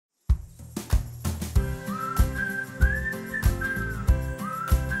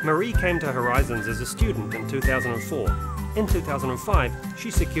Maree came to Horizons as a student in 2004. In 2005,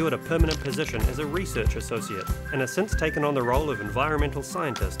 she secured a permanent position as a research associate and has since taken on the role of environmental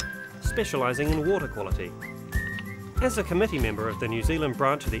scientist, specialising in water quality. As a committee member of the New Zealand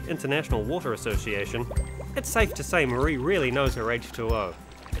branch of the International Water Association, it's safe to say Maree really knows her H2O.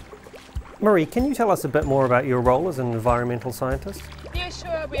 Maree, can you tell us a bit more about your role as an environmental scientist? Yeah,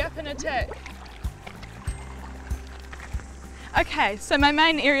 sure, I'll be up in a tick. Okay, so my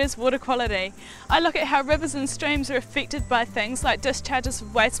main area is water quality. I look at how rivers and streams are affected by things like discharges of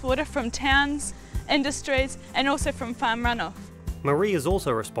wastewater from towns, industries, and also from farm runoff. Maree is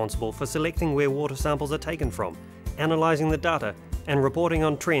also responsible for selecting where water samples are taken from, analysing the data, and reporting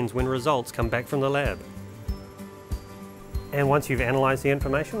on trends when results come back from the lab. And once you've analysed the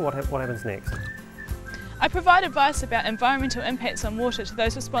information, what happens next? I provide advice about environmental impacts on water to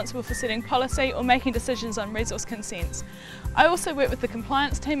those responsible for setting policy or making decisions on resource consents. I also work with the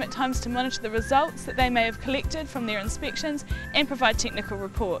compliance team at times to monitor the results that they may have collected from their inspections and provide technical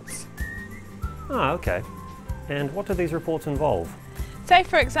reports. Ah, okay. And what do these reports involve? Say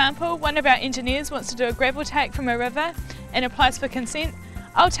for example, one of our engineers wants to do a gravel take from a river and applies for consent.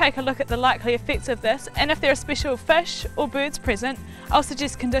 I'll take a look at the likely effects of this, and if there are special fish or birds present, I'll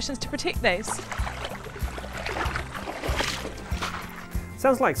suggest conditions to protect these.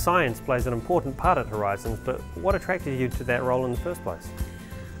 Sounds like science plays an important part at Horizons, but what attracted you to that role in the first place?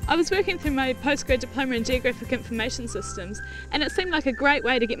 I was working through my postgrad diploma in Geographic Information Systems, and it seemed like a great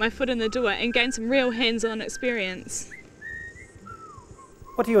way to get my foot in the door and gain some real hands-on experience.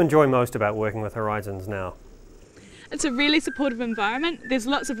 What do you enjoy most about working with Horizons now? It's a really supportive environment. There's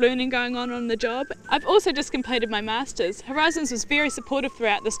lots of learning going on the job. I've also just completed my Masters. Horizons was very supportive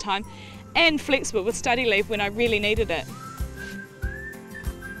throughout this time and flexible with study leave when I really needed it.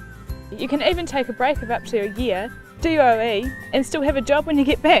 You can even take a break of up to a year, do your OE, and still have a job when you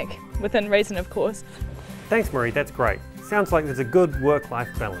get back, within reason of course. Thanks Maree, that's great. Sounds like there's a good work-life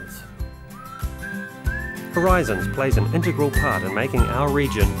balance. Horizons plays an integral part in making our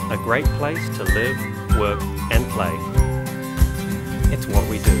region a great place to live, work and play. It's what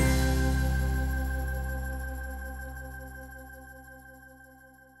we do.